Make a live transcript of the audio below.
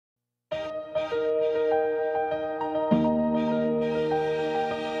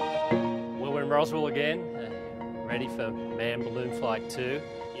Roswell again, ready for manned balloon flight 2.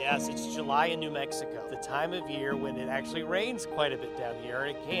 Yes, it's July in New Mexico, the time of year when it actually rains quite a bit down here,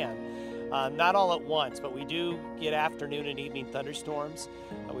 and it can. Not all at once, but we do get afternoon and evening thunderstorms.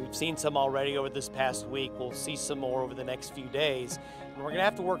 We've seen some already over this past week. We'll see some more over the next few days, and we're going to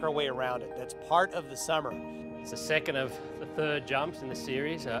have to work our way around it. That's part of the summer. It's the second of the third jumps in the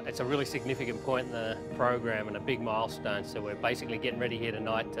series. It's a really significant point in the program and a big milestone, so we're basically getting ready here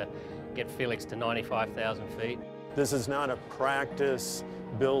tonight to get Felix to 95,000 feet. This is not a practice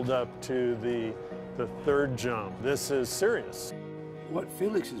build up to the third jump. This is serious. What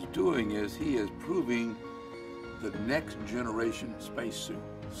Felix is doing is he is proving the next generation spacesuit.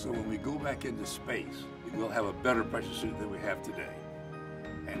 So when we go back into space, we'll have a better pressure suit than we have today.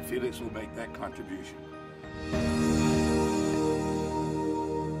 And Felix will make that contribution.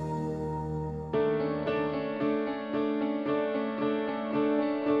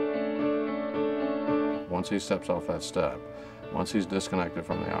 Once he steps off that step, once he's disconnected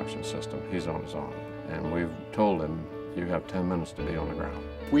from the oxygen system, he's on his own. And we've told him, you have 10 minutes to be on the ground.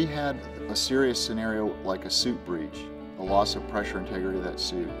 If we had a serious scenario like a suit breach, a loss of pressure integrity of that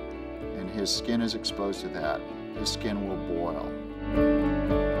suit, and his skin is exposed to that, his skin will boil.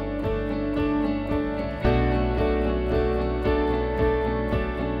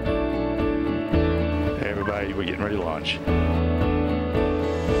 Hey everybody, we're getting ready to launch.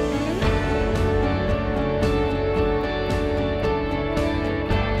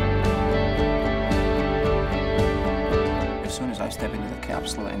 As soon as I step into the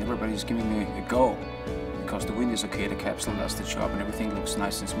capsule and everybody's giving me a go, because the wind is okay, the capsule does the job, and everything looks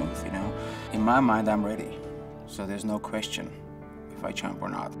nice and smooth, you know. In my mind, I'm ready. So there's no question if I jump or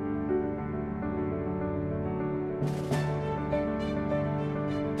not.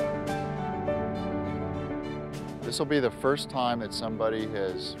 This will be the first time that somebody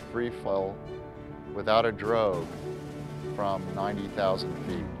has free fall without a drogue from 90,000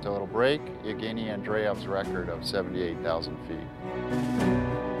 feet. So it'll break Evgeny Andreev's record of 78,000 feet.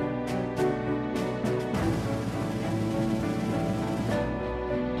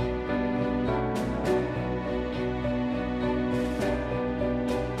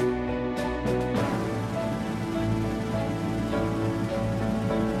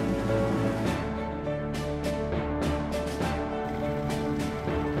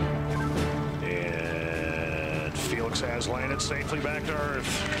 Felix has landed safely back to Earth.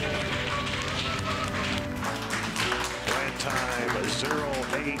 Land time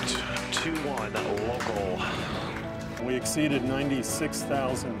 0821 local. We exceeded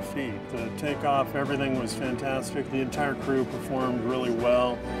 96,000 feet. The takeoff, everything was fantastic. The entire crew performed really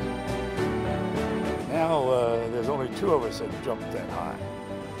well. Now there's only 2 of us that jumped that high.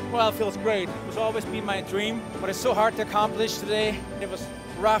 Well, it feels great. It was always been my dream, but it's so hard to accomplish today. It was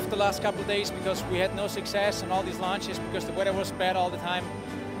rough the last couple of days because we had no success on all these launches because the weather was bad all the time.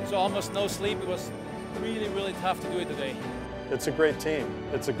 So almost no sleep. It was really, really tough to do it today. It's a great team.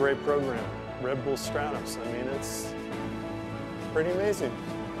 It's a great program. Bull Stratos. I mean, it's pretty amazing.